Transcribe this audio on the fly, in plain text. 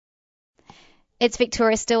It's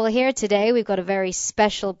Victoria Stillwell here. Today we've got a very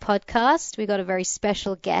special podcast. We've got a very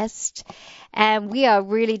special guest. And we are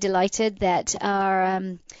really delighted that our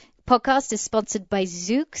podcast is sponsored by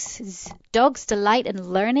Zoox. Dogs delight in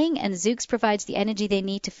learning, and Zoox provides the energy they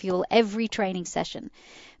need to fuel every training session.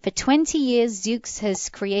 For 20 years, Zoox has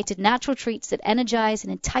created natural treats that energize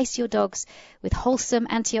and entice your dogs with wholesome,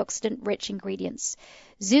 antioxidant-rich ingredients.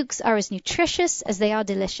 Zoox are as nutritious as they are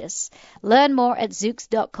delicious. Learn more at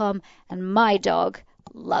Zoox.com, and my dog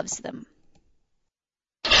loves them.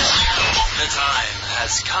 The time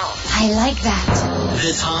has come. I like that.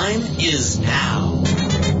 The time is now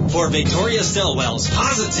for Victoria Stillwell's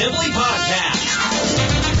Positively Podcast.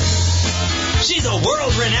 She's a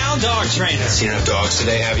world-renowned dog trainer. Seen enough dogs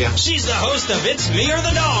today, have you? She's the host of It's Me or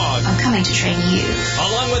the Dog. I'm coming to train you.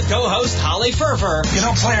 Along with co-host Holly Furfer. You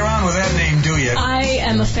don't play around with that name, do you? I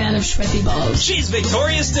am a fan of Schwetty Balls. She's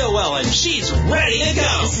Victoria Stillwell, and she's ready to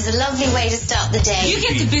go. This is a lovely way to start the day. You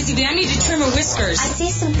get the busy bee. I need to trim her whiskers. I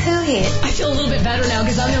see some poo here. I feel a little bit better now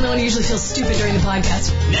because I'm the only one who usually feels stupid during the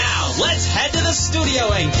podcast. Now, let's head to the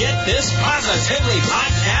studio and get this Positively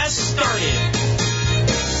Podcast started.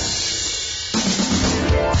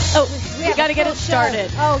 Oh, we got to get it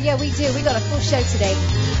started. Oh, yeah, we do. We got a full show today.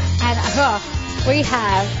 And we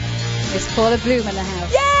have Miss Paula Bloom in the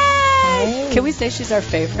house. Yay! Can we say she's our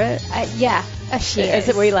favorite? Yeah, she is.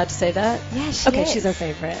 Are we allowed to say that? Yeah, she is. She's our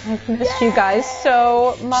favorite. I've missed you guys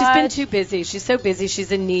so much. She's been too busy. She's so busy.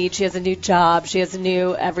 She's in need. She has a new job. She has a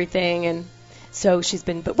new everything. And so she's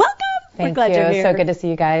been, but welcome. Thank We're glad you. you're here. So good to see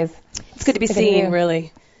you guys. It's good to be seen,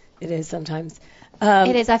 really. It is sometimes.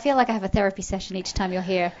 It is. I feel like I have a therapy session each time you're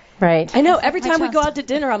here. Right. I know. Every time we go out to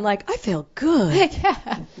dinner, I'm like, I feel good.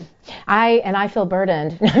 Yeah. I feel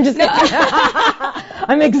burdened. No, I'm just kidding.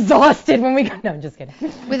 I'm exhausted when we go. No, I'm just kidding.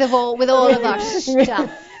 With all of our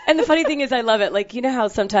stuff. And the funny thing is, I love it. Like, you know how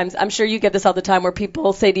sometimes, I'm sure you get this all the time, where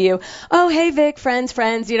people say to you, oh, hey, Vic,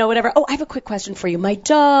 friends, you know, whatever. Oh, I have a quick question for you. My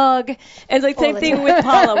dog. And it's like same thing with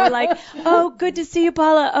Paula. We're like, oh, good to see you,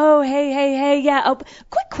 Paula. Oh, hey, yeah. Oh,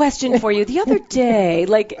 quick question for you. The other day,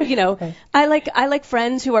 like, you know, okay. I like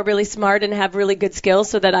friends who are really smart and have really good skills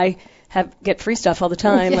so that I get free stuff all the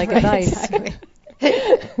time, like advice. Exactly.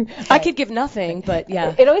 I could give nothing, but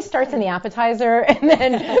yeah. It always starts in the appetizer and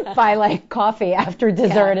then by like coffee after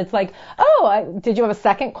dessert. Yeah. It's like, oh, did you have a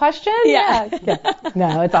second question? Yeah.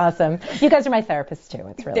 No, it's awesome. You guys are my therapists too.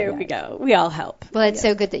 It's really There nice. we go. We all help. Well, it's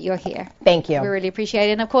so good that you're here. Thank you. We really appreciate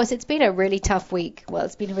it. And of course, it's been a really tough week. Well,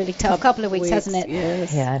 it's been a really tough couple of weeks, hasn't it?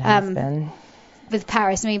 Yes. Yeah, it has been. With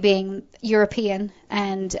Paris, me being European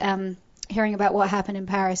and hearing about what happened in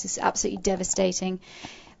Paris is absolutely devastating.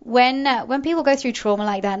 When people go through trauma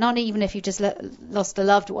like that, not even if you just lost a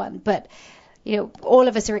loved one, but you know, all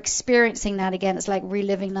of us are experiencing that again. It's like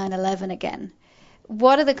reliving 9/11 again.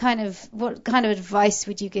 What kind of advice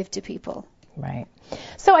would you give to people? Right.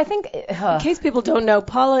 So I think, in case people don't know,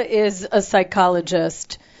 Paula is a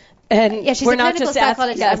psychologist. And yeah, she's we're a not clinical just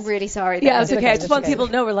psychologist. Yes. I'm really sorry. Yeah, it's okay. I just want people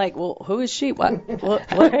to know. We're like, well, who is she? What? Yeah, but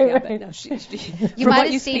no, you might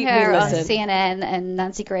have seen her on CNN and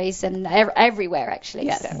Nancy Grace and everywhere, actually.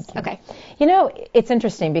 Yes. So, okay. You know, it's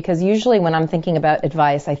interesting because usually when I'm thinking about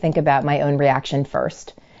advice, I think about my own reaction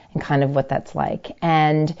first and kind of what that's like.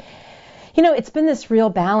 And you know, it's been this real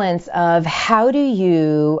balance of how do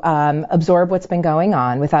you absorb what's been going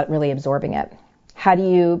on without really absorbing it? How do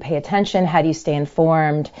you pay attention? How do you stay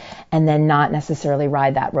informed and then not necessarily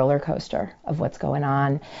ride that roller coaster of what's going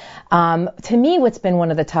on? To me, what's been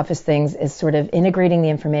one of the toughest things is sort of integrating the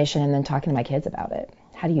information and then talking to my kids about it.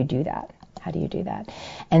 How do you do that?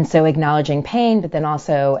 And so acknowledging pain, but then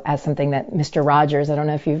also as something that Mr. Rogers, I don't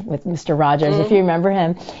know if you, with Mr. Rogers, if you remember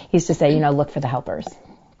him, he used to say, you know, look for the helpers.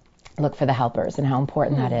 Look for the helpers and how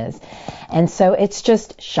important that is. And so it's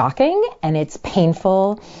just shocking and it's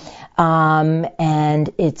painful. And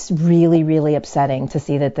it's really, really upsetting to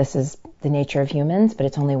see that this is the nature of humans, but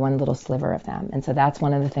it's only one little sliver of them. And so that's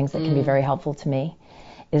one of the things that can be very helpful to me,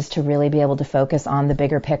 is to really be able to focus on the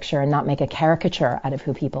bigger picture and not make a caricature out of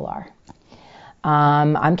who people are.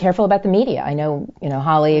 I'm careful about the media. I know, you know,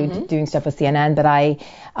 Holly doing stuff with CNN, but I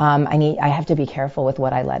have to be careful with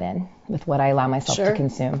what I let in, with what I allow myself to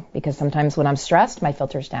consume, because sometimes when I'm stressed, my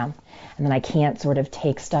filter's down, and then I can't sort of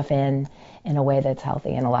take stuff in a way that's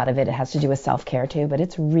healthy. And a lot of it has to do with self-care too, but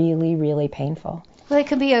it's really, really painful. Well, it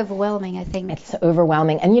can be overwhelming, I think. It's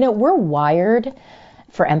overwhelming. And, you know, we're wired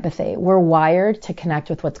for empathy. We're wired to connect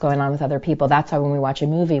with what's going on with other people. That's why when we watch a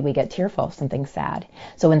movie, we get tearful if something's sad.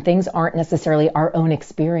 So when things aren't necessarily our own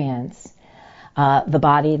experience,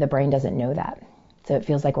 the brain doesn't know that. So it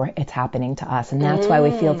feels like it's happening to us. And that's why we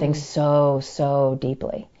feel things so, so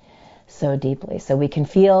deeply. so deeply. So we can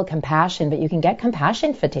feel compassion, but you can get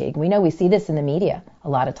compassion fatigue. We know we see this in the media a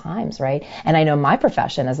lot of times, right? And I know my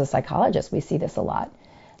profession as a psychologist, we see this a lot,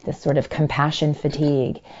 this sort of compassion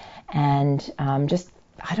fatigue. And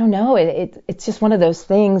I don't know, it's just one of those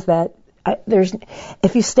things that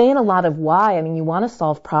if you stay in a lot of why, I mean, you want to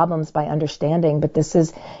solve problems by understanding, but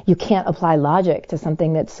you can't apply logic to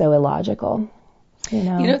something that's so illogical. You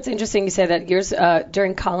know, it's interesting you say that.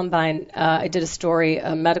 During Columbine, I did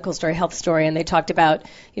a medical story, health story, and they talked about,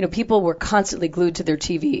 people were constantly glued to their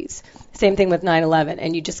TVs. Same thing with 9/11,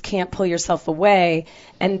 and you just can't pull yourself away.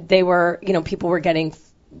 And they were, people were getting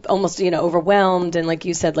almost, overwhelmed and, like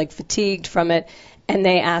you said, like fatigued from it. And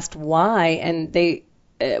they asked why, and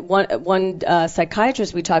one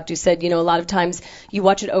psychiatrist we talked to said, a lot of times you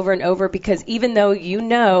watch it over and over because even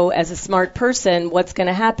though as a smart person what's going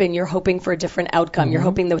to happen, you're hoping for a different outcome. Mm-hmm. You're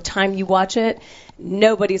hoping the time you watch it,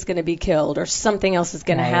 nobody's going to be killed or something else is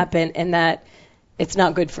going to happen, and that it's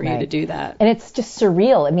not good for you to do that. And it's just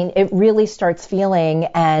surreal. I mean, it really starts feeling,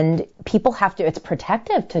 and people it's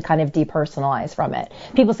protective to kind of depersonalize from it.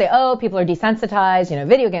 People say, people are desensitized,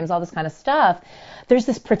 video games, all this kind of stuff. There's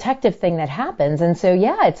this protective thing that happens. And so,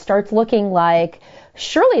 it starts looking like,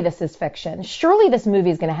 surely this is fiction. Surely this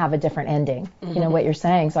movie is going to have a different ending, what you're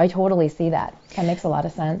saying. So I totally see that. That makes a lot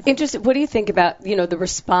of sense. Interesting. What do you think about, the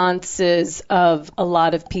responses of a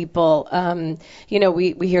lot of people?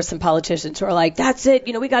 We hear some politicians who are like, that's it,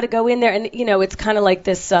 we got to go in there. And, it's kind of like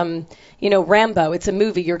this, Rambo. It's a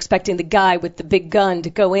movie. You're expecting the guy with the big gun to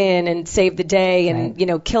go in and save the day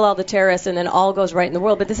and, kill all the terrorists, and then all goes right in the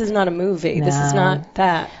world. But this is not a movie. No. This is not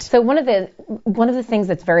that. So one of the things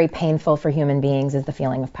that's very painful for human beings is the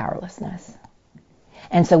feeling of powerlessness.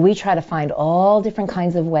 And so we try to find all different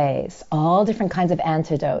kinds of ways, all different kinds of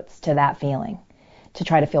antidotes to that feeling, to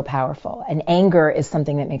try to feel powerful. And anger is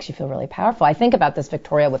something that makes you feel really powerful. I think about this,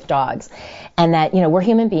 Victoria, with dogs, and that, we're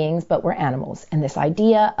human beings, but we're animals. And this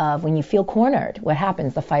idea of when you feel cornered, what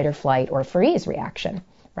happens? The fight or flight or freeze reaction,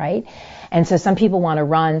 right? And so some people want to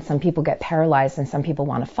run, some people get paralyzed, and some people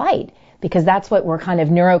want to fight, because that's what we're kind of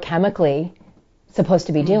neurochemically supposed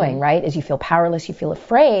to be doing, right? As you feel powerless, you feel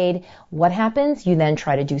afraid. What happens? You then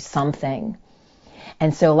try to do something.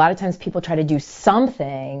 And so a lot of times people try to do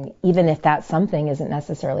something, even if that something isn't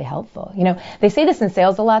necessarily helpful. They say this in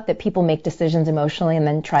sales a lot, that people make decisions emotionally and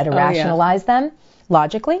then try to rationalize them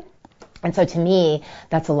logically. And so to me,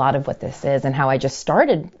 that's a lot of what this is. And how I just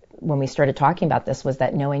started, when we started talking about this, was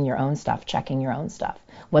that knowing your own stuff, checking your own stuff.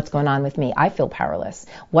 What's going on with me? I feel powerless.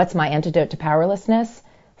 What's my antidote to powerlessness?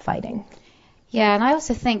 Fighting. Yeah, and I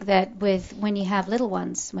also think that when you have little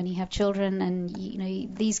ones, when you have children,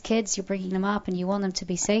 and these kids, you're bringing them up and you want them to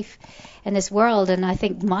be safe in this world. And I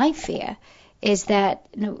think my fear is that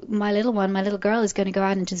my little girl is going to go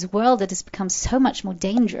out into this world that has become so much more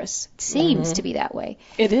dangerous. It seems to be that way.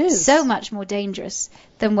 It is so much more dangerous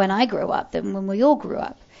than when I grew up, than when we all grew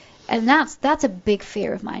up. And that's a big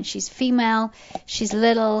fear of mine. She's female, she's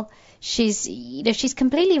little, she's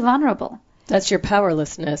completely vulnerable. That's your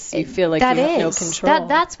powerlessness. You feel like you have no control.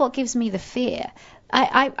 That's what gives me the fear.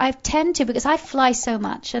 I tend to, because I fly so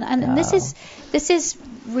much, and this is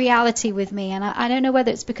reality with me, and I don't know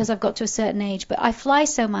whether it's because I've got to a certain age, but I fly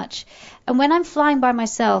so much, and when I'm flying by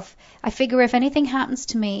myself, I figure if anything happens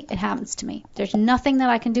to me, it happens to me. There's nothing that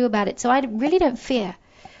I can do about it, so I really don't fear.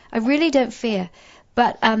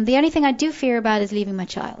 But the only thing I do fear about is leaving my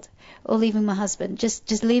child or leaving my husband,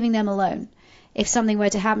 just leaving them alone if something were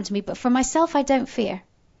to happen to me. But for myself, I don't fear.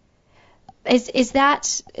 Is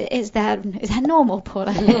that normal,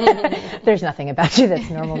 Paula? There's nothing about you that's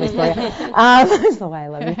normal, Victoria. That's the way I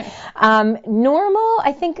love you. Normal,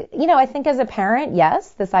 I think as a parent,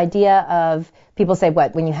 yes. This idea of, people say,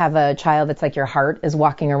 when you have a child, it's like your heart is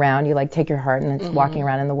walking around. You take your heart and it's walking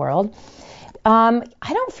around in the world. I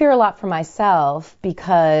don't fear a lot for myself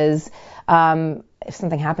because if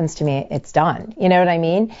something happens to me, it's done. You know what I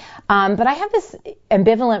mean? But I have this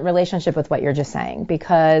ambivalent relationship with what you're just saying,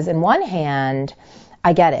 because in one hand,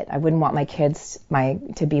 I get it. I wouldn't want my kids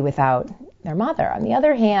to be without their mother. On the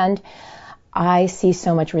other hand, I see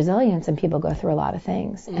so much resilience and people go through a lot of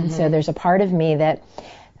things. And so there's a part of me that,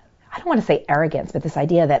 I don't want to say arrogance, but this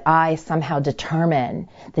idea that I somehow determine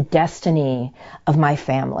the destiny of my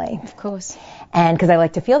family. Of course. And because I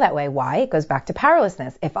like to feel that way. Why? It goes back to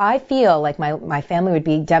powerlessness. If I feel like my family would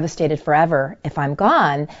be devastated forever if I'm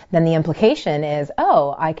gone, then the implication is,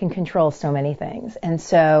 I can control so many things. And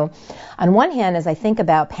so on one hand, as I think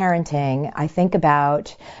about parenting, I think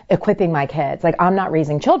about equipping my kids. I'm not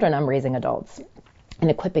raising children, I'm raising adults. And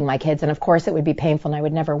equipping my kids. And of course it would be painful and I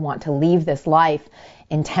would never want to leave this life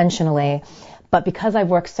intentionally. But because I've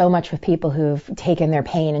worked so much with people who've taken their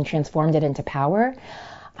pain and transformed it into power,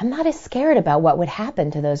 I'm not as scared about what would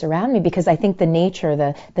happen to those around me, because I think the nature,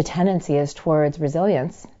 the tendency is towards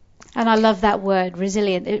resilience. And I love that word,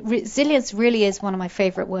 resilient. Resilience really is one of my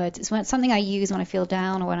favorite words. It's something I use when I feel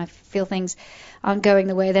down or when I feel things aren't going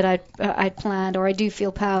the way that I'd planned, or I do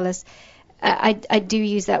feel powerless. I do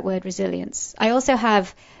use that word, resilience. I also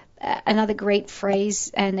have another great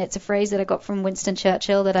phrase, and it's a phrase that I got from Winston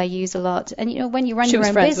Churchill that I use a lot. And, you know, when you run your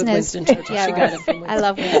own business... With Winston Churchill. Yeah, she got it from Winston. I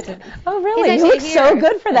love Winston. Oh, really? You look so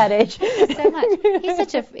good for that age. So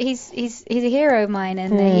much. He's a hero of mine,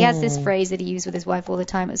 and he has this phrase that he used with his wife all the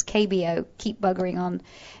time. It was KBO, keep buggering on.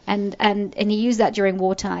 And he used that during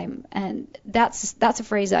wartime, and that's a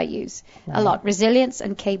phrase I use a lot. Resilience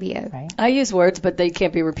and KBO. Right. I use words, but they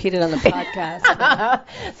can't be repeated on the podcast.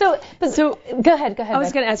 So go ahead. I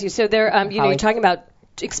was going to ask you. So there, you're talking about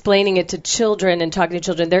explaining it to children and talking to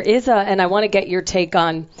children. There is and I want to get your take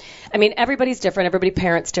on. I mean, everybody's different. Everybody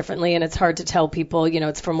parents differently, and it's hard to tell people. You know,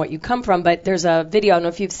 it's from what you come from. But there's a video. I don't know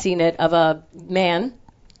if you've seen it, of a man,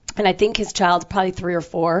 and I think his child's probably 3 or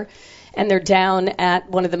 4. And they're down at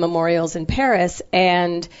one of the memorials in Paris,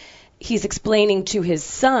 and he's explaining to his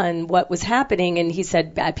son what was happening, and he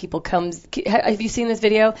said, bad people comes. Have you seen this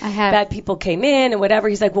video? I have. Bad people came in and whatever.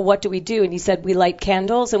 He's like, well, what do we do? And he said, we light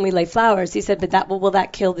candles and we lay flowers. He said, but will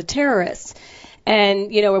that kill the terrorists?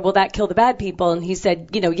 And, you know, or will that kill the bad people? And he said,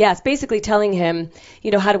 you know, yes, basically telling him, you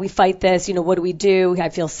know, how do we fight this? You know, what do we do? I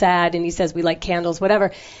feel sad. And he says, we light candles,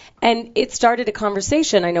 whatever. And it started a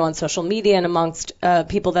conversation, I know, on social media and amongst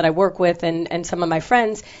people that I work with and some of my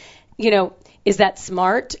friends. You know, is that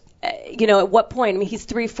smart? You know, at what point? I mean, he's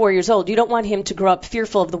 3, 4 years old. You don't want him to grow up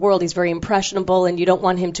fearful of the world. He's very impressionable, and you don't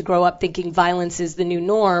want him to grow up thinking violence is the new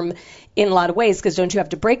norm in a lot of ways, because don't you have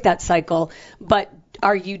to break that cycle? But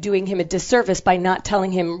are you doing him a disservice by not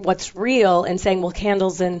telling him what's real and saying, well,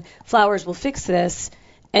 candles and flowers will fix this?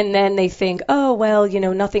 And then they think, oh, well, you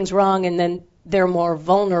know, nothing's wrong, and then they're more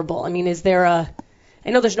vulnerable. I mean, is there I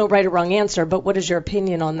know there's no right or wrong answer, but what is your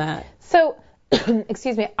opinion on that? So,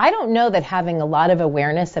 excuse me, I don't know that having a lot of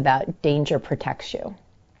awareness about danger protects you.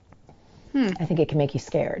 I think it can make you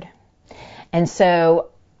scared. And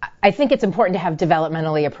so I think it's important to have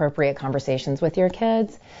developmentally appropriate conversations with your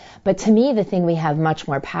kids. But to me, the thing we have much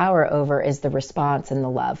more power over is the response and the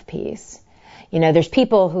love piece. You know, there's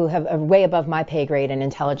people who are way above my pay grade and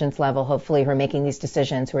intelligence level, hopefully, who are making these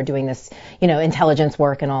decisions, who are doing this, you know, intelligence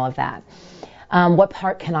work and all of that. What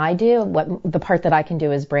part can I do? The part that I can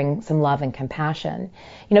do is bring some love and compassion.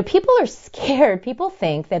 You know, people are scared. People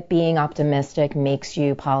think that being optimistic makes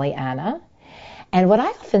you Pollyanna. And what I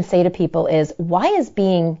often say to people is, why is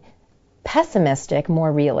being pessimistic more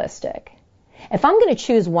realistic? If I'm going to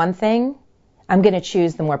choose one thing, I'm going to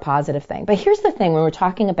choose the more positive thing. But here's the thing, when we're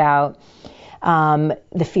talking about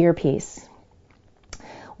the fear piece.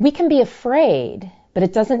 We can be afraid, but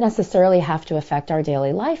it doesn't necessarily have to affect our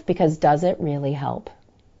daily life, because does it really help?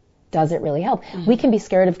 Does it really help? Mm-hmm. We can be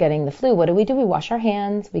scared of getting the flu. What do? We wash our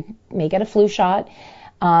hands. We may get a flu shot.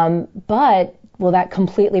 But will that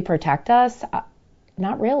completely protect us?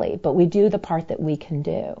 Not really, but we do the part that we can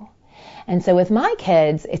do. And so with my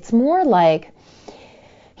kids, it's more like,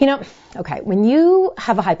 you know, okay, when you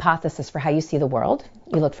have a hypothesis for how you see the world,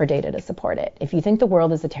 you look for data to support it. If you think the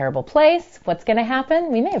world is a terrible place, what's going to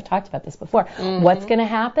happen? We may have talked about this before. Mm-hmm. What's going to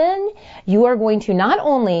happen? You are going to not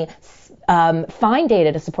only find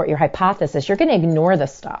data to support your hypothesis, you're going to ignore the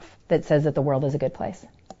stuff that says that the world is a good place.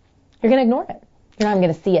 You're going to ignore it. You're not even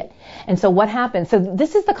going to see it. And so what happens? So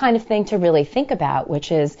this is the kind of thing to really think about,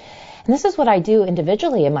 which is, and this is what I do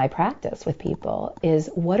individually in my practice with people, is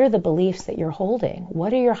what are the beliefs that you're holding?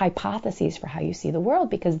 What are your hypotheses for how you see the world?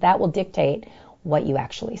 Because that will dictate what you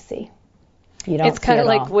actually see. You don't. It's kind of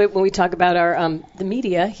like when we talk about our the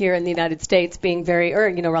media here in the United States being very, or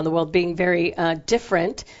you know, around the world being very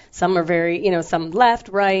different. Some are very, you know, some left,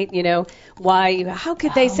 right. You know, why? How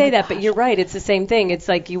could they say that? But you're right. It's the same thing. It's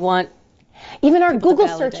like you want. Even our Google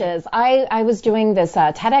searches. I was doing this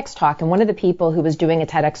TEDx talk, and one of the people who was doing a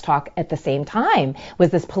TEDx talk at the same time was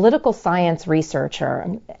this political science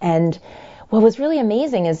researcher. And what was really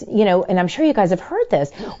amazing is, you know, and I'm sure you guys have heard this,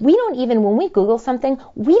 we don't even, when we Google something,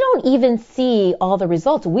 we don't even see all the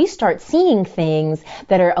results. We start seeing things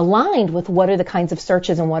that are aligned with what are the kinds of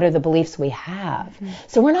searches and what are the beliefs we have. Mm-hmm.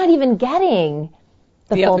 So we're not even getting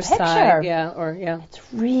the full other picture. Side, yeah.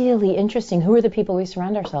 It's really interesting. Who are the people we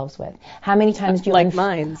surround ourselves with? How many times do you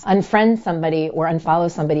unfriend somebody or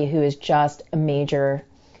unfollow somebody who is just a major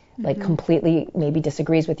like completely maybe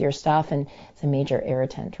disagrees with your stuff, and it's a major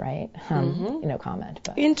irritant, right? No comment.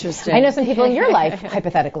 But Interesting. I know some people in your life,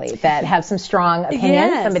 hypothetically, that have some strong opinions.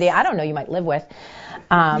 Yes. Somebody I don't know you might live with.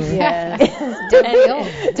 Don't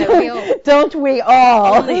we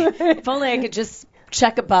all? If only I could just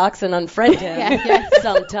check a box and unfriend him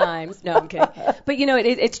sometimes. No, I'm kidding. But,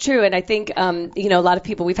 it's true. And I think, a lot of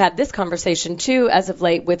people, we've had this conversation, too, as of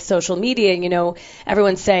late with social media.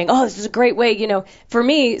 Everyone's saying, oh, this is a great way. For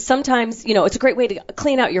me, sometimes, it's a great way to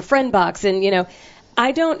clean out your friend box. And,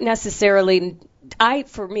 I don't necessarily,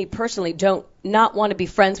 for me personally, don't not want to be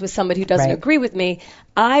friends with somebody who doesn't agree with me.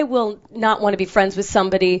 I will not want to be friends with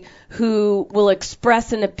somebody who will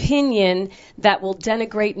express an opinion that will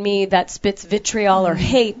denigrate me, that spits vitriol or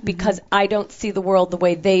hate because I don't see the world the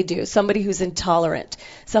way they do. Somebody who's intolerant,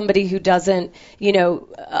 somebody who doesn't,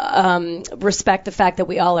 respect the fact that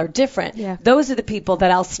we all are different. Yeah. Those are the people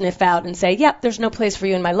that I'll sniff out and say, yep, there's no place for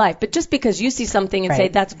you in my life. But just because you see something and say,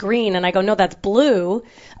 that's green, and I go, no, that's blue.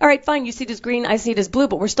 All right, fine, you see it as green, I see it as blue,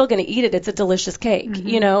 but we're still going to eat it. It's a delicious cake.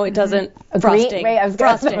 It doesn't, frosting. I was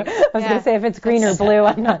going to say, if it's green or blue,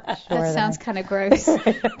 I'm not sure. That sounds kind of gross.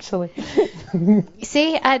 Actually.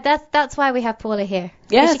 See, that's why we have Paula here.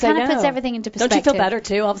 Yes, she kind of puts everything into perspective. Don't you feel better,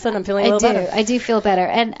 too? All of a sudden, I'm feeling a little better. I do feel better.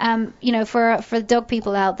 And, for the dog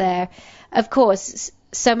people out there, of course,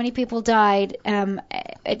 so many people died.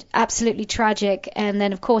 Absolutely tragic. And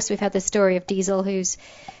then, of course, we've had the story of Diesel, who's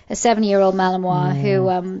a 7-year-old Malinois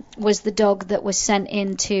who was the dog that was sent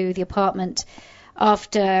into the apartment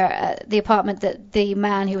after the apartment that the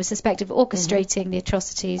man who was suspected of orchestrating the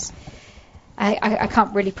atrocities, I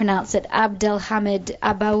can't really pronounce it, Abdelhamid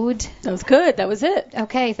Abaoud. That was good. That was it.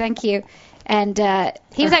 Okay, thank you. And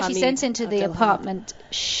he was actually sent into the apartment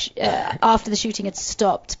after the shooting had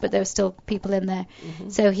stopped, but there were still people in there.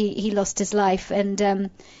 So he lost his life.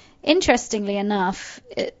 And interestingly enough,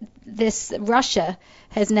 Russia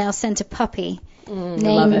has now sent a puppy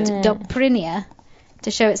named Doprinia to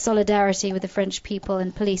show its solidarity with the French people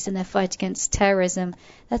and police in their fight against terrorism.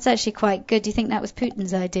 That's actually quite good. Do you think that was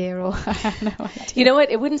Putin's idea, or I have no idea? You know what?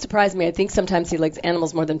 It wouldn't surprise me. I think sometimes he likes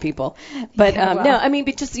animals more than people. But no, I mean,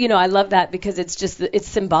 but just I love that because it's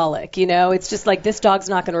symbolic. It's just like this dog's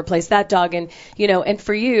not going to replace that dog, and and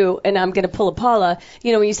for you, and I'm going to pull a Paula.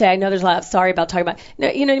 When you say I know there's a lot of sorry about talking about,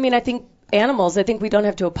 you know what I mean? I think we don't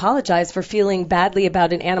have to apologize for feeling badly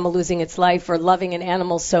about an animal losing its life or loving an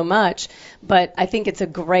animal so much. But I think it's a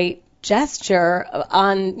great gesture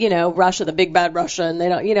on, Russia, the big bad Russia, and they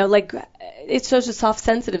don't, it shows a soft,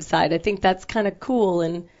 sensitive side. I think that's kind of cool,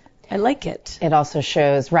 and I like it. It also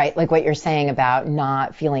shows, like what you're saying about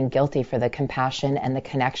not feeling guilty for the compassion and the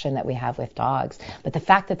connection that we have with dogs. But the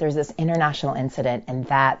fact that there's this international incident, and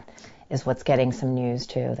that is what's getting some news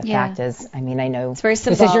too. The fact is, I know it's very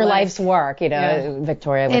this is your life's work,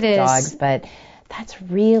 Victoria, with dogs, but that's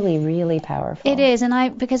really, really powerful. It is,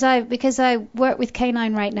 and because I work with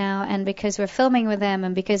Canine right now, and because we're filming with them,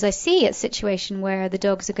 and because I see a situation where the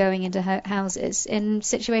dogs are going into houses in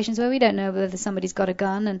situations where we don't know whether somebody's got a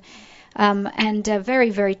gun, and very,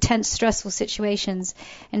 very tense, stressful situations.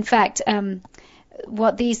 In fact,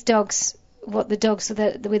 what the dogs with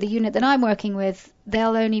the unit that I'm working with,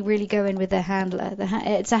 they'll only really go in with their handler.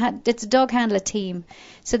 It's a dog handler team,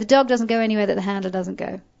 so the dog doesn't go anywhere that the handler doesn't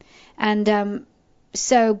go. And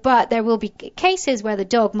but there will be cases where the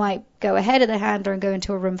dog might go ahead of the handler and go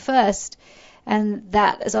into a room first, and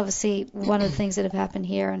that is obviously one of the things that have happened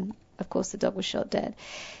here. And of course, the dog was shot dead.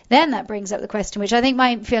 Then that brings up the question, which I think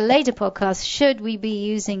might be a later podcast: should we be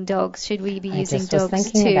using dogs? Should we be using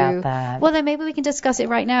dogs too? About that. Well, then maybe we can discuss it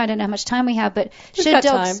right now. I don't know how much time we have, but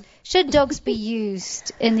should dogs be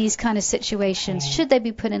used in these kind of situations? Should they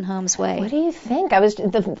be put in harm's way? What do you think?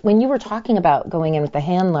 When you were talking about going in with the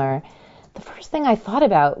handler, the first thing I thought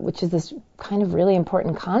about, which is this kind of really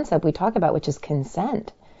important concept we talk about, which is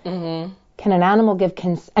consent. Mm-hmm. Can an animal give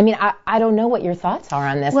consent? I don't know what your thoughts are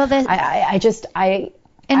on this. Well,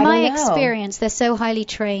 in my experience, they're so highly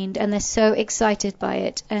trained and they're so excited by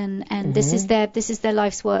it, and this is their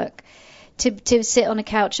life's work. To sit on a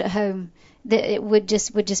couch at home, that it would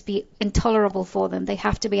just be intolerable for them. They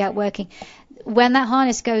have to be out working. When that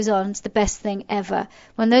harness goes on, it's the best thing ever.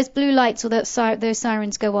 When those blue lights or those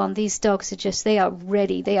sirens go on, these dogs they are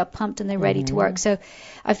ready. They are pumped and they're ready to work. So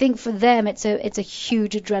I think for them, it's a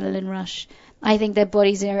huge adrenaline rush. I think their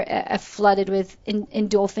bodies are flooded with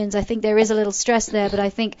endorphins. I think there is a little stress there, but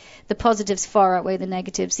I think the positives far outweigh the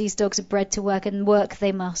negatives. These dogs are bred to work, and work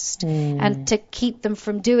they must. And to keep them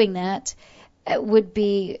from doing that, wouldn't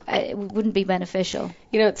be beneficial.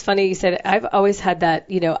 You know, it's funny you said I've always had that,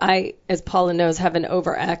 I, as Paula knows, have an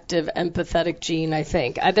overactive empathetic gene, I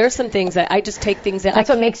think. There's some things that I just take things that That's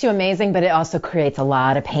what makes you amazing, but it also creates a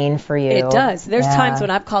lot of pain for you. It does. There's times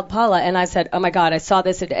when I've called Paula and I said, oh my God, I saw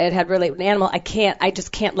this, it had related to an animal. I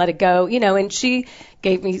just can't let it go, and she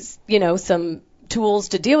gave me, some tools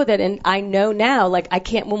to deal with it, and I know now, like, I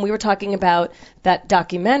can't. When we were talking about that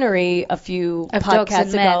documentary a few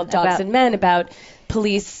podcasts ago, Dogs and Men, about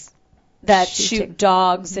police that shoot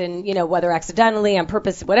dogs, and whether accidentally, on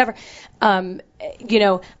purpose, whatever.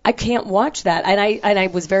 I can't watch that, and I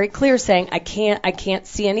was very clear saying I can't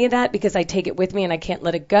see any of that because I take it with me and I can't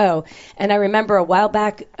let it go. And I remember a while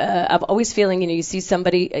back of always feeling, you see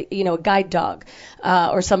somebody, a guide dog,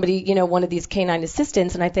 or somebody, one of these canine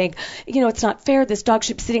assistants, and I think, it's not fair. This dog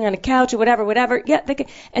should be sitting on a couch or whatever. Yeah,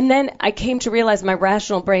 and then I came to realize my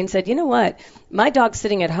rational brain said, you know what? My dog's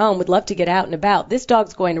sitting at home would love to get out and about. This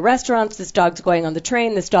dog's going to restaurants. This dog's going on the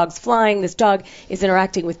train. This dog's flying. This dog is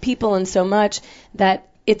interacting with people and so much that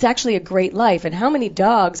it's actually a great life. And how many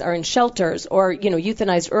dogs are in shelters or,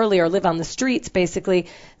 euthanized early or live on the streets, basically?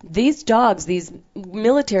 These dogs, these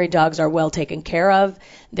military dogs, are well taken care of.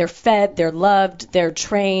 They're fed, they're loved, they're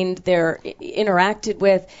trained, they're interacted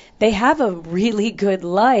with. They have a really good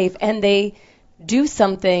life, and they do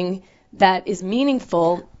something that is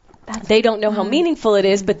meaningful. They don't know how meaningful it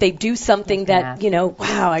is, but they do something that,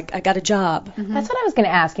 wow, I got a job. Mm-hmm. That's what I was going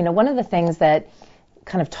to ask. One of the things that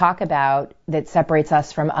kind of talk about that separates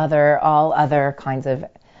us from all other kinds of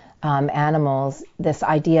animals, this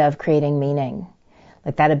idea of creating meaning,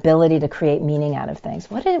 like that ability to create meaning out of things.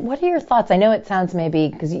 What are your thoughts? I know it sounds maybe,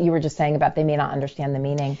 because you were just saying about they may not understand the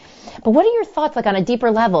meaning, but what are your thoughts like on a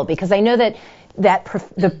deeper level? Because I know that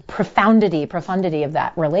the profundity of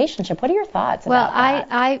that relationship. What are your thoughts about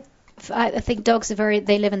that? I think dogs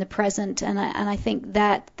they live in the present, and I think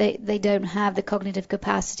that they don't have the cognitive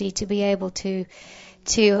capacity to be able to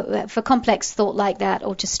for complex thought like that,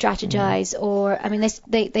 or to strategize, or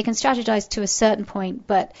they can strategize to a certain point,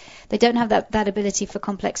 but they don't have that ability for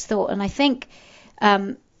complex thought. And I think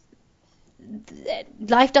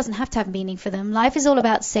life doesn't have to have meaning for them. Life is all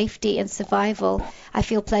about safety and survival. I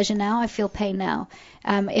feel pleasure now, I feel pain now.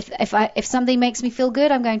 If something makes me feel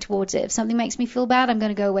good, I'm going towards it. If something makes me feel bad, I'm going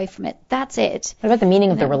to go away from it. That's it. What about the meaning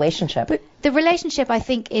of the relationship? But the relationship, I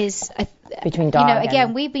think, is between dog.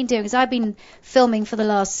 Again, we've been doing, because I've been filming for the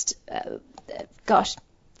last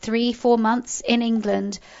 3-4 months in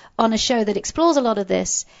England on a show that explores a lot of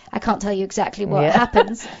this. I can't tell you exactly what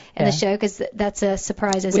happens in the show, because that's a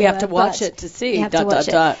surprise. We have to watch it to see. You have to watch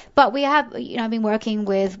it. But we have, I've been working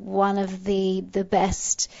with one of the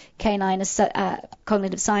best canine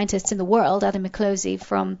cognitive scientists in the world, Adam McClosey,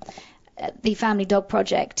 from the Family Dog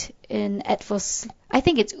Project in Eötvös. I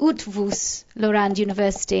think it's Eötvös Lorand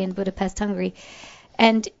University in Budapest, Hungary.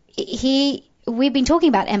 And we've been talking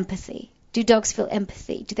about empathy. Do dogs feel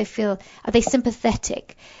empathy? Are they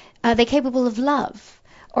sympathetic? Are they capable of love?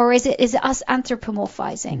 Or is it us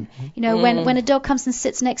anthropomorphizing? Mm-hmm. When a dog comes and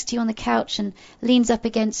sits next to you on the couch and leans up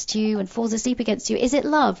against you and falls asleep against you, is it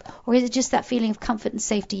love? Or is it just that feeling of comfort and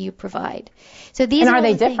safety you provide? So are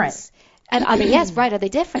they different? Things. And yes, right, are they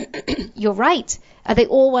different? You're right. Are they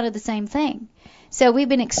all one of the same thing? So we've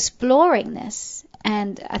been exploring this,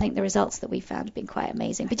 and I think the results that we found have been quite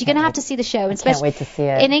amazing. But you're going to have to see the show. And can't wait to see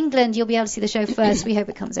it. In England, you'll be able to see the show first. We hope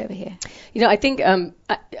it comes over here. I think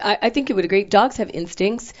I think you would agree. Dogs have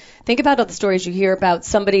instincts. Think about all the stories you hear about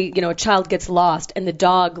somebody, a child gets lost, and the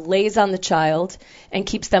dog lays on the child and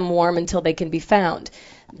keeps them warm until they can be found.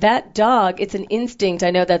 That dog, it's an instinct.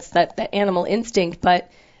 I know that's that animal instinct,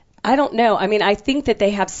 but I don't know. I think that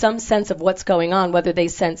they have some sense of what's going on, whether they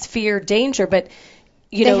sense fear, danger, but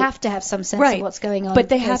they have to have some sense of what's going on. But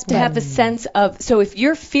they have to have the sense of, so if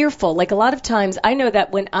you're fearful, like a lot of times, I know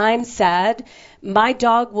that when I'm sad, my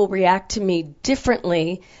dog will react to me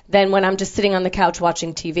differently than when I'm just sitting on the couch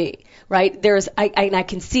watching TV, right? I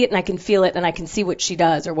can see it and I can feel it and I can see what she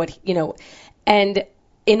does or what, and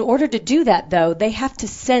in order to do that, though, they have to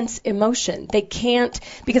sense emotion. They can't,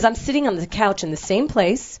 because I'm sitting on the couch in the same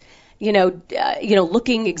place,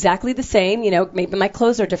 looking exactly the same, maybe my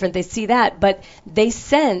clothes are different, they see that, but they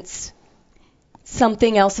sense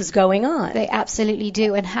something else is going on. They absolutely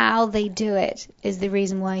do, and how they do it is the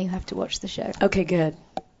reason why you have to watch the show. Okay, good.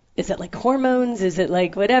 Is it like hormones? Is it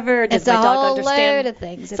like whatever? Does it's my a dog whole understand? Load of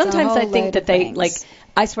things. Sometimes I think that they,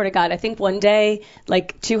 I swear to God, I think one day,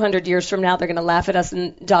 200 years from now, they're going to laugh at us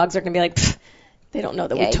and dogs are going to be like, pfft, they don't know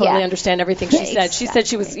that we totally understand everything she said. She said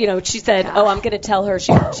she was, she said, oh, I'm going to tell her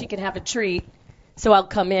she can have a treat. So I'll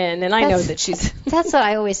come in, and I know that she's... That's what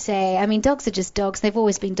I always say. I mean, dogs are just dogs. They've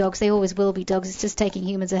always been dogs. They always will be dogs. It's just taking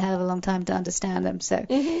humans a hell of a long time to understand them. So,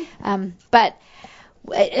 but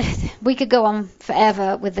we could go on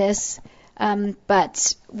forever with this.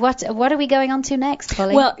 But what are we going on to next,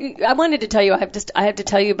 Holly? Well, I wanted to tell you, I have to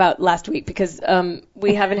tell you about last week because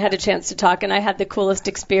we haven't had a chance to talk, and I had the coolest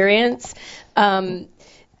experience.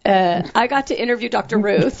 I got to interview Dr.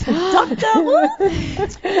 Ruth. Dr.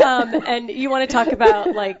 Ruth! And you want to talk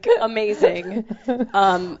about, like, amazing.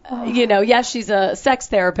 Yes, she's a sex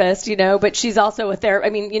therapist, but she's also a therapist.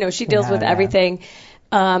 I mean, she deals with everything.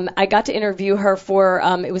 I got to interview her for,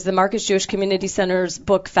 it was the Marcus Jewish Community Center's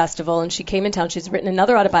book festival, and she came in town. She's written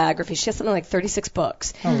another autobiography. She has something like 36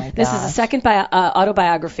 books. Oh my gosh. This is the second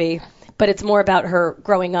autobiography, but it's more about her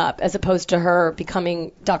growing up as opposed to her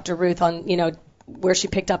becoming Dr. Ruth on, where she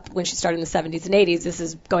picked up when she started in the 70s and 80s. This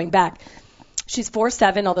is going back. She's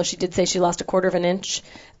 4'7", although she did say she lost a quarter of an inch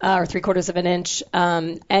or 3/4 of an inch.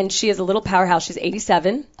 And she is a little powerhouse. She's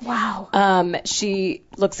 87. Wow. She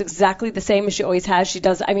looks exactly the same as she always has.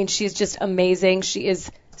 She's just amazing. She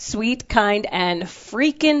is sweet, kind, and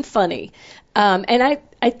freaking funny. And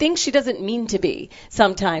I think she doesn't mean to be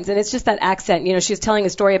sometimes. And it's just that accent. She's telling a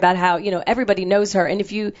story about how, everybody knows her. And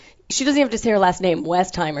she doesn't even have to say her last name,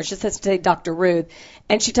 Westheimer. She just has to say Dr. Ruth.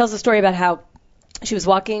 And she tells a story about how she was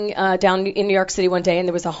walking down in New York City one day, and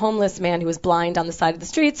there was a homeless man who was blind on the side of the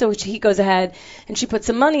street. So he goes ahead, and she puts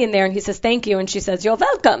some money in there, and he says, thank you. And she says, you're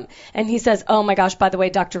welcome. And he says, oh, my gosh, by the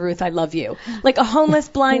way, Dr. Ruth, I love you. Like a homeless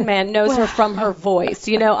blind man knows her from her voice,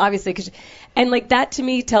 obviously. And, like, that to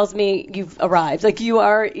me tells me you've arrived. Like, you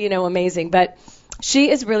are, amazing. But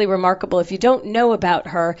she is really remarkable. If you don't know about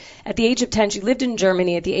her, at the age of 10, she lived in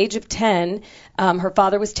Germany. At the age of 10, her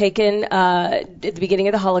father was taken at the beginning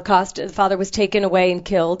of the Holocaust. The father was taken away and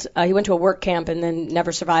killed. He went to a work camp and then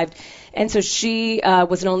never survived. And so she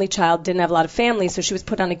was an only child, didn't have a lot of family, so she was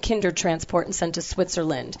put on a kinder transport and sent to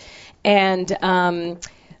Switzerland. And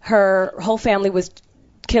her whole family was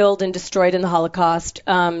killed and destroyed in the Holocaust.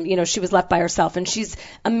 She was left by herself, and she's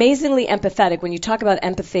amazingly empathetic. When you talk about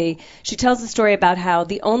empathy, she tells a story about how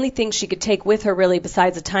the only thing she could take with her, really,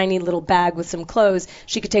 besides a tiny little bag with some clothes,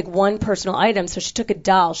 she could take one personal item. So she took a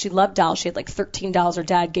doll. She loved dolls. She had like 13 dolls her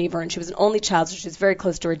dad gave her, and she was an only child, so she was very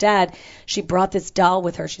close to her dad. She brought this doll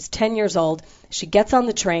with her. She's 10 years old. She gets on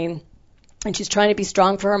the train, and she's trying to be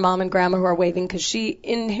strong for her mom and grandma who are waving because she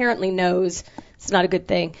inherently knows it's not a good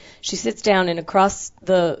thing. She sits down, and across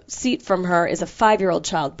the seat from her is a 5-year-old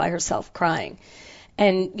child by herself crying.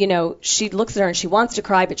 And, she looks at her, and she wants to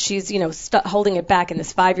cry, but she's, holding it back. And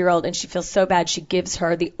this 5-year-old, and she feels so bad, she gives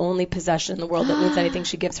her the only possession in the world that means anything.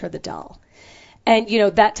 She gives her the doll. And,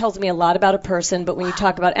 that tells me a lot about a person. But when you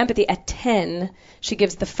talk about empathy, at 10, she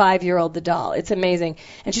gives the 5-year-old the doll. It's amazing.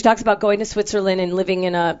 And she talks about going to Switzerland and living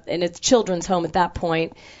in a children's home at that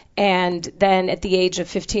point. And then at the age of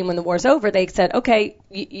 15, when the war's over, they said, okay,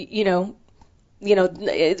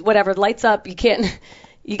 whatever, lights up, you can't,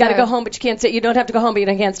 you got to go home, but you can't stay, you don't have to go home, but you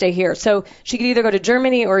can't stay here. So she could either go to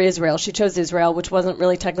Germany or Israel. She chose Israel, which wasn't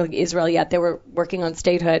really technically Israel yet. They were working on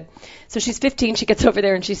statehood. So she's 15, she gets over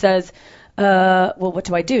there and she says, well, what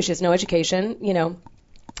do I do? She has no education,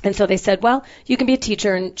 And so they said, well, you can be a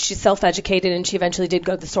teacher, and she's self-educated, and she eventually did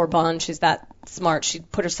go to the Sorbonne. She's that smart. She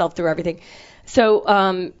put herself through everything.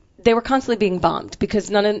 So they were constantly being bombed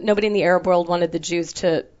because nobody in the Arab world wanted the Jews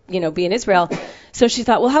to, be in Israel. So she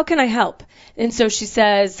thought, well, how can I help? And so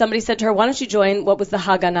somebody said to her, why don't you join what was the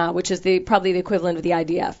Haganah, which is probably the equivalent of the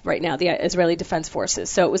IDF right now, the Israeli Defense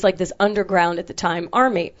Forces. So it was like this underground at the time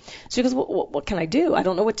army. So she goes, well, what can I do? I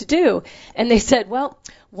don't know what to do. And they said, well,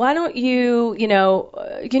 why don't you,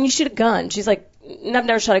 can you shoot a gun? She's like, I've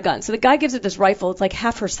never shot a gun. So the guy gives her this rifle. It's like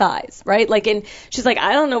half her size, right? And she's like,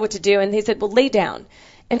 I don't know what to do. And he said, well, lay down.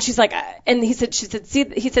 And she's like, and he said, see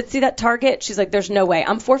that target? She's like, there's no way.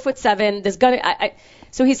 I'm 4'7". This gun,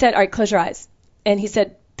 So he said, all right, close your eyes. And he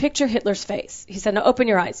said, picture Hitler's face. He said, now open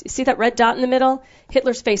your eyes. You see that red dot in the middle?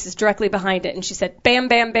 Hitler's face is directly behind it. And she said, bam,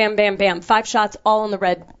 bam, bam, bam, bam. 5 shots, all on the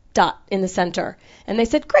red dot in the center. And they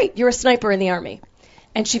said, great, you're a sniper in the army.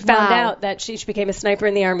 And she found out that she became a sniper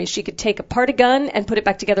in the army. She could take apart a gun and put it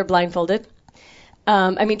back together blindfolded.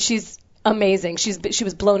 She's amazing. She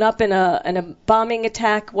was blown up in a bombing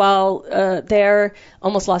attack while there,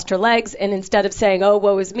 almost lost her legs. And instead of saying, oh,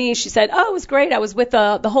 woe is me, she said, oh, it was great. I was with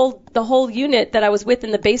the whole unit that I was with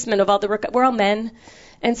in the basement of we're all men.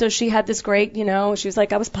 And so she had this great, she was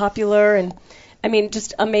like, I was popular. And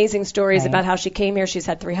just amazing stories about how she came here. She's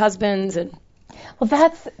had 3 husbands and. Well,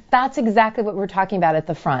 that's exactly what we're talking about at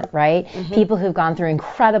the front, right? Mm-hmm. People who've gone through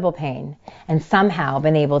incredible pain and somehow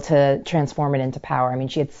been able to transform it into power.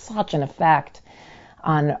 She had such an effect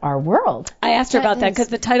on our world. I asked her about that because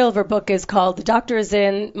the title of her book is called The Doctor Is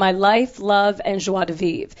In, My Life, Love, and Joie de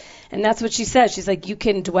Vivre. And that's what she says. She's like, you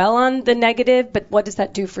can dwell on the negative, but what does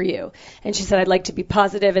that do for you? And she said, I'd like to be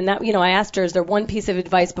positive. And that, I asked her, is there one piece of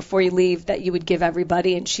advice before you leave that you would give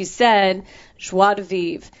everybody? And she said, Joie de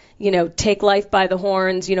Vivre. Take life by the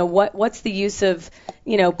horns. What's the use of,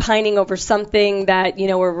 pining over something that,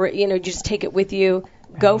 or, you just take it with you.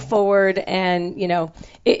 Go forward, and,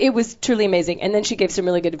 it was truly amazing. And then she gave some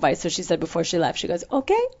really good advice. So she said before she left, she goes,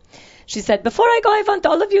 okay. She said, before I go, I want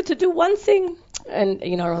all of you to do one thing. And,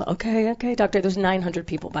 okay, doctor. There's 900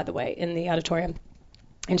 people, by the way, in the auditorium.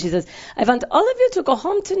 And she says, I want all of you to go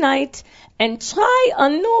home tonight and try a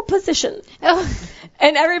new position.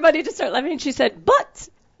 And everybody just started laughing. And she said, but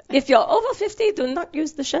if you're over 50, do not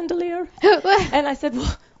use the chandelier. And I said,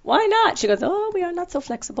 well, why not? She goes, oh, we are not so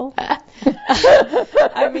flexible.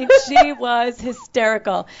 I mean, she was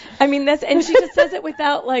hysterical. I mean, and she just says it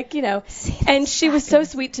without and she was so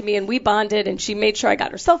sweet to me, and we bonded, and she made sure I got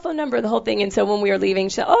her cell phone number, the whole thing. And so when we were leaving,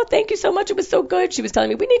 she said, oh, thank you so much. It was so good. She was telling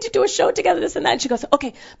me, we need to do a show together, this and that. And she goes,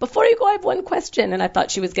 okay, before you go, I have one question. And I thought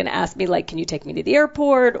she was going to ask me, can you take me to the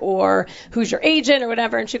airport, or who's your agent, or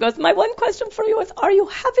whatever. And she goes, my one question for you is, are you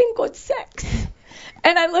having good sex?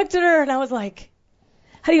 And I looked at her, and I was like,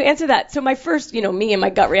 how do you answer that? So my first, me and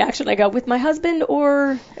my gut reaction, I go, with my husband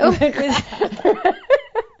or...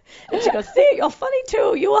 And she goes, see, you're funny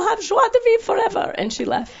too. You will have joie de vivre forever. And she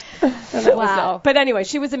left. Wow. But anyway,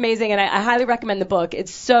 she was amazing, and I highly recommend the book.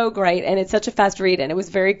 It's so great, and it's such a fast read, and it was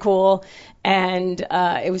very cool. And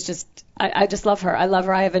it was just, I just love her. I love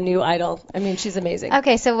her. I have a new idol. I mean, she's amazing.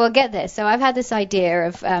 Okay, so we'll get this. So I've had this idea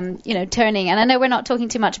of, turning, and I know we're not talking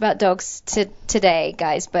too much about dogs today,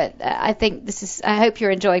 guys, but I think I hope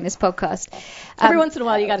you're enjoying this podcast. Every once in a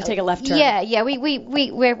while, you got to take a left turn. Yeah,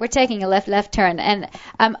 we're taking a left turn, and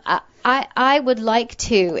I would like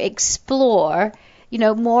to explore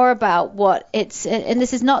more about what it's, and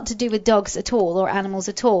this is not to do with dogs at all or animals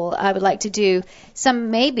at all. I would like to do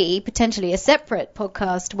maybe potentially a separate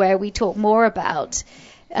podcast where we talk more about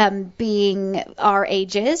being our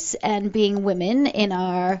ages and being women in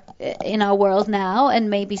our world now, and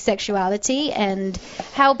maybe sexuality. And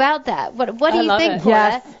how about that? What do you think,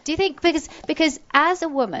 Paula? Yes. Do you think, because as a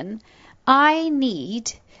woman, I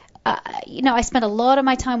need, I spend a lot of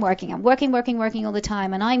my time working. I'm working all the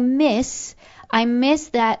time, and I miss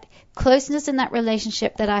that closeness in that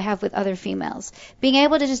relationship that I have with other females. Being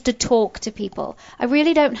able to just to talk to people. I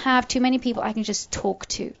really don't have too many people I can just talk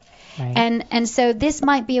to. Right. And so this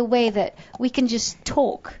might be a way that we can just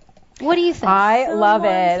talk. What do you think? I love it.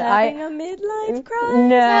 Having a midlife crisis.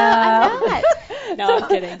 No, I'm not. No, I'm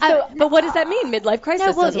kidding. But what does that mean, midlife crisis?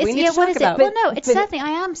 No, well, That's what we need to talk about. Well, no, it's certainly,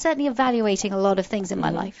 I am certainly evaluating a lot of things in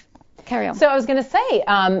my life. Carry on. So I was going to say,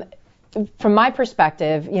 from my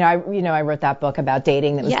perspective, I wrote that book about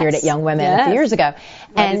dating that was geared at young women a few years ago.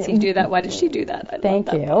 Why does he do that? Why does she do that?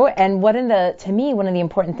 Thank you. And to me, one of the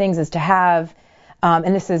important things is to have,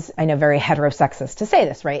 and this is, I know, very heterosexist to say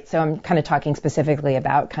this, right? So I'm kind of talking specifically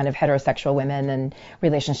about kind of heterosexual women and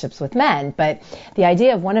relationships with men. But the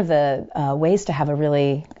idea of one of the ways to have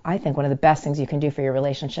I think one of the best things you can do for your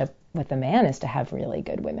relationship with a man is to have really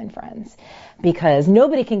good women friends. Because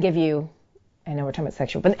nobody can give you, I know we're talking about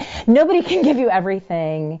sexual, but nobody can give you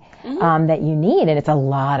everything that you need. And it's a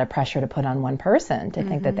lot of pressure to put on one person to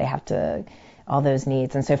think that they have to, all those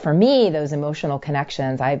needs. And so for me, those emotional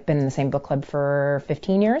connections, I've been in the same book club for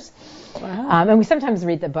 15 years. Wow. And we sometimes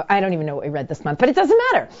read the book. I don't even know what we read this month, but it doesn't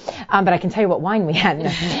matter. But I can tell you what wine we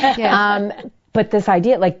had. But this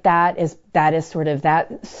idea, that is sort of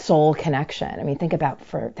that soul connection. I mean, think about,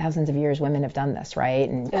 for thousands of years, women have done this, right?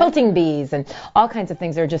 And quilting bees and all kinds of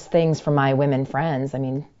things are just things for my women friends. I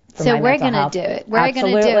mean, so we're going to do it.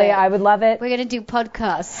 Absolutely. I would love it. We're going to do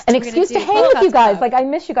podcasts. An excuse to hang with you guys. I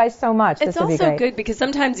miss you guys so much. It's also good because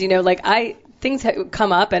sometimes, things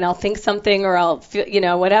come up and I'll think something or I'll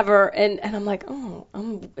feel, whatever. And I'm like,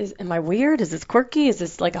 am I weird? Is this quirky? Is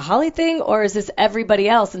this like a Holly thing? Or is this everybody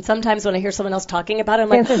else? And sometimes when I hear someone else talking about it, I'm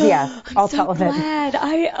like, yes. I'm so glad.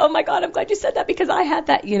 Oh my God, I'm glad you said that because I had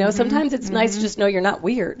that. Sometimes it's nice to just know you're not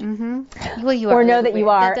weird. Mm-hmm. Well, you are. Or know that you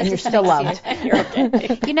are and you're still loved. You're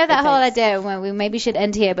okay. That whole idea, well, we maybe should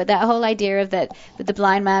end here, but that whole idea of that, with the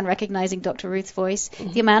blind man recognizing Dr. Ruth's voice,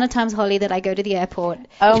 the amount of times, Holly, that I go to the airport.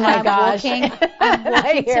 Oh my gosh. I'm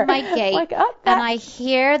walking to my gate, and I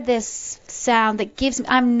hear this sound that gives me,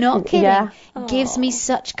 I'm not kidding, gives me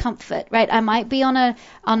such comfort, right? I might be on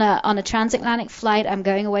a transatlantic flight, I'm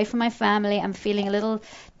going away from my family, I'm feeling a little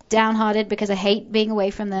downhearted because I hate being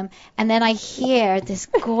away from them. And then I hear this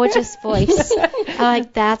gorgeous voice. I'm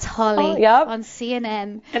like, that's Holly on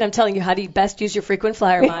CNN. And I'm telling you how to best use your frequent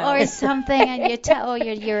flyer miles. Or something,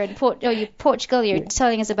 and you're in Portugal, you're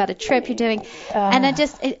telling us about a trip you're doing. And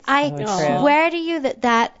I swear to you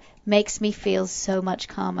that makes me feel so much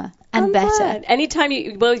calmer and better. Glad. Anytime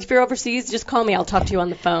if you're overseas, just call me. I'll talk to you on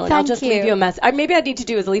the phone. I'll just leave you a message. Maybe I need to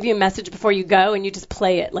do is leave you a message before you go, and you just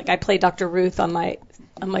play it. Like I play Dr. Ruth on my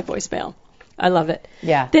voicemail. I love it.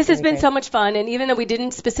 Yeah. This has been so much fun, and even though we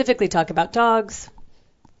didn't specifically talk about dogs,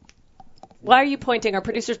 why are you pointing? Our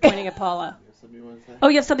producer's pointing at Paula. Oh,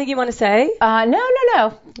 you have something you want to say?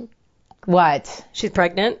 No. What? She's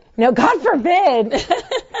pregnant? No, God forbid.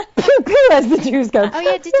 Poo-poo, as the Jews go. Oh,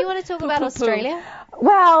 yeah, did you want to talk about Australia?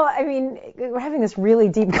 Well, I mean, we're having this really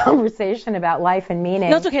deep conversation about life and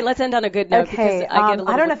meaning. No, it's okay. Let's end on a good note. Okay, I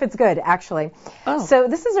don't know if it's good, actually. Oh. So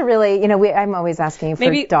this is a really, I'm always asking you for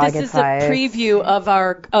dog advice. Maybe this is a preview of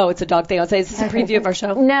our, it's a dog thing. I'll say, is this a preview of our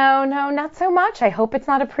show? No, not so much. I hope it's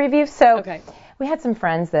not a preview. So okay. We had some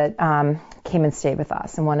friends that came and stayed with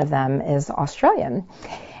us, and one of them is Australian.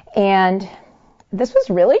 And this was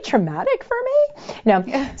really traumatic for me.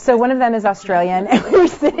 No, so one of them is Australian, and we were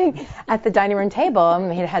sitting at the dining room table, and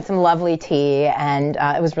we had some lovely tea, and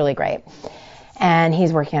it was really great. And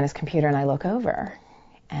he's working on his computer, and I look over,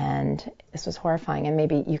 and this was horrifying, and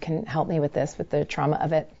maybe you can help me with this, with the trauma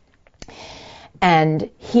of it. And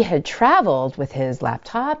he had traveled with his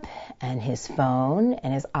laptop and his phone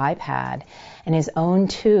and his iPad and his own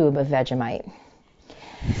tube of Vegemite.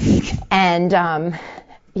 And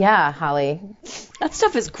yeah, Holly. That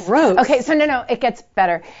stuff is gross. Okay, so no, it gets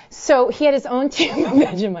better. So he had his own tube of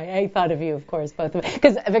Vegemite. I thought of you, of course, both of us.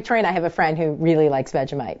 Because Victoria and I have a friend who really likes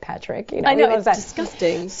Vegemite, Patrick. I know, it's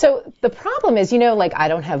disgusting. So the problem is, I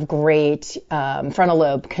don't have great frontal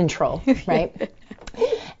lobe control, right?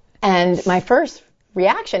 And my first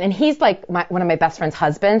reaction, and he's like one of my best friend's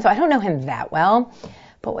husbands, so I don't know him that well,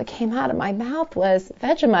 but what came out of my mouth was,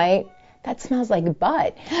 Vegemite, that smells like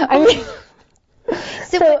butt. I mean...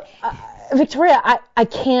 So, Victoria, I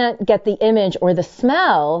can't get the image or the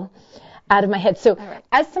smell out of my head. So,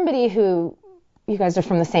 as somebody who, you guys are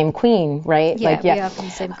from the same queen, right? Yeah, we are from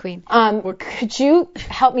the same queen. Could you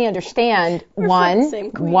help me understand,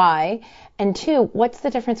 one, why, and two, what's the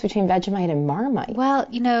difference between Vegemite and Marmite? Well,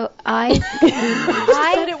 I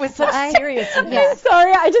said it with such seriousness. I'm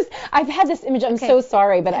sorry, I've had this image. I'm so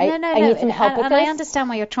sorry, but I need some help with this. And I understand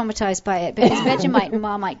why you're traumatized by it, because Vegemite and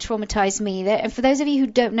Marmite traumatized me. And for those of you who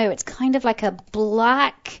don't know, it's kind of like a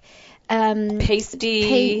black...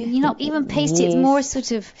 pasty. Not even pasty. It's more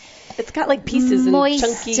sort of... It's got like pieces moist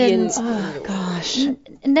and chunky and... Oh, gosh.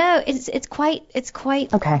 No, it's quite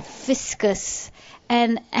viscous.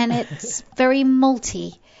 And it's very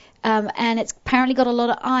malty, and it's apparently got a lot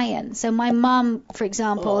of iron. So my mum, for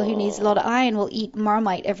example, who needs a lot of iron, will eat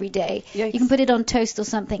Marmite every day. Yikes. You can put it on toast or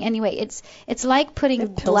something. Anyway, it's like putting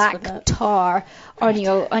black tar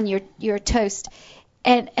on your toast,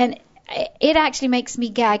 and it actually makes me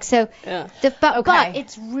gag. So, but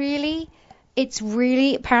it's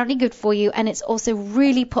really apparently good for you, and it's also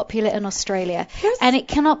really popular in Australia, and it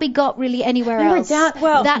cannot be got really anywhere else. That's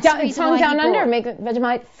the reason why down he under, bought. make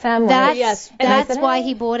Vegemite sandwich. That's why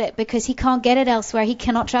he bought it, because he can't get it elsewhere. He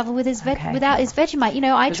cannot travel with his without his Vegemite.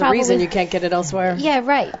 There's travel a reason with, you can't get it elsewhere. Yeah,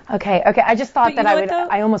 right. Okay. I just thought that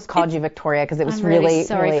I almost called you Victoria, because it was really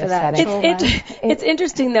sorry for that. It's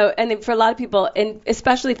interesting though, and for a lot of people, and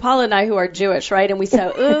especially Paula and I, who are Jewish, right? And we say,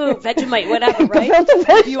 ooh, Vegemite, whatever, right?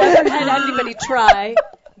 If you ever had anybody try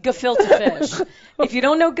gefilte fish. If you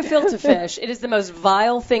don't know gefilte fish, it is the most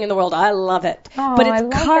vile thing in the world. I love it. But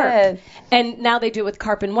it's carp. And now they do it with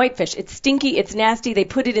carp and whitefish. It's stinky. It's nasty. They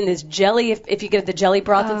put it in this jelly if you get the jelly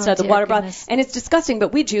broth instead of the water broth. And it's disgusting,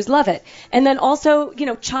 but we Jews love it. And then also,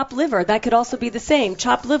 chopped liver. That could also be the same.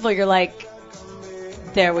 Chopped liver, you're like...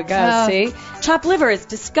 There we go, see? Chopped liver is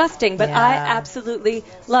disgusting, but I absolutely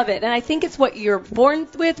love it. And I think it's what you're born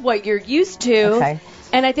with, what you're used to. Okay.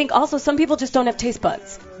 And I think also some people just don't have taste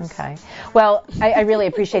buds. Okay. Well, I really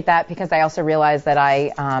appreciate that, because I also realize that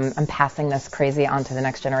I'm passing this crazy on to the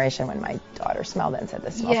next generation. When my daughter smelled it and said,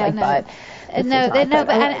 this smells like butt.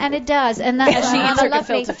 And it does. And that, she eats her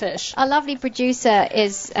gefilte fish. Our lovely producer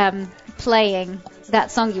is playing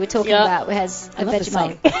that song you were talking about has a love this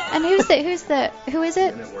Vegemite. And who is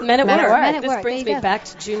it? Men at Work. Men at This Work, brings there you me go. back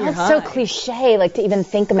to junior That's high. so cliche, like to even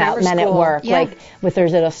think about Grammar Men at school. Work, Yeah. like with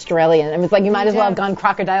there's an Australian. And it's like you might as well have gone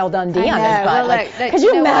Crocodile Dundee I on know. his butt. Well, Like, look, could you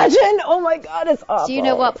you know what? imagine? Oh my God, it's awful. Do you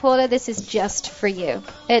know what, Paula? This is just for you.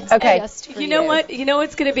 It's Okay. just for you. You know what? You know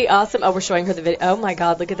what's going to be awesome? Oh, we're showing her the video. Oh, my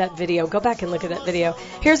God, look at that video. Go back and look at that video.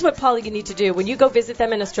 Here's what, Paula, you need to do. When you go visit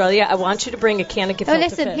them in Australia, I want you to bring a can of gefilte Oh,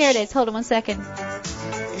 listen, fish. here it is. Hold on one second. He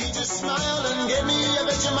just smiled and gave me a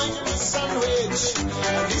Vegemite sandwich.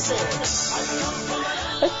 And he said,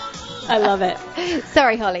 I love it.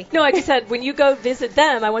 Sorry, Holly. No, I just said, when you go visit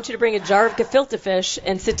them, I want you to bring a jar of gefilte fish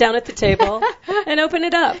and sit down at the table and open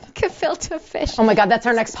it up. Gefilte fish. Oh my God, that's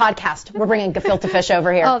our next podcast. We're bringing gefilte fish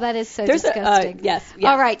over here. Oh, that is so There's disgusting. yes.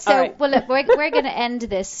 All right, so All right. well, look, we're going to end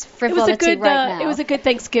this It was frivolity a good. right now. It was a good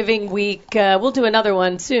Thanksgiving week. We'll do another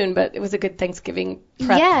one soon, but it was a good Thanksgiving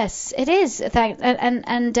prep. Yes, it is. So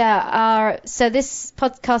this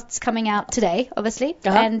podcast's coming out today, obviously,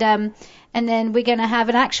 and then we're going to have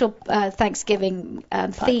an actual Thanksgiving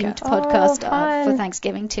themed podcast for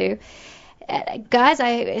Thanksgiving too. Guys,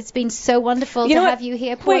 it's been so wonderful to have you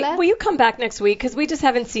here, Paula. Wait, will you come back next week? Because we just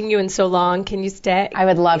haven't seen you in so long. Can you stay? I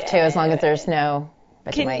would love to, as long as there's no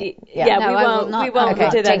Vegemite. Yeah, No, we I will won't. not. We won't. Okay,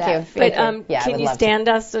 We did thank that. you. But Thank you. Yeah, I can would you love to. stand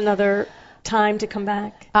us another time to come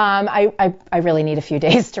back? I really need a few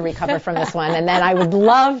days to recover from this one, and then I would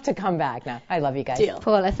love to come back. No, I love you guys. Deal.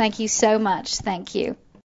 Paula, thank you so much. Thank you.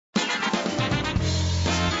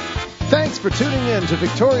 Thanks for tuning in to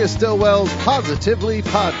Victoria Stilwell's Positively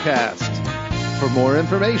Podcast. For more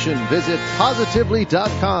information, visit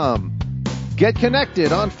positively.com. Get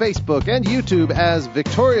connected on Facebook and YouTube as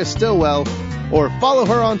Victoria Stilwell, or follow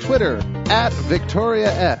her on Twitter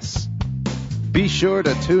 @VictoriaS. Be sure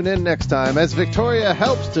to tune in next time as Victoria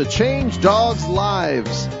helps to change dogs'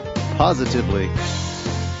 lives positively.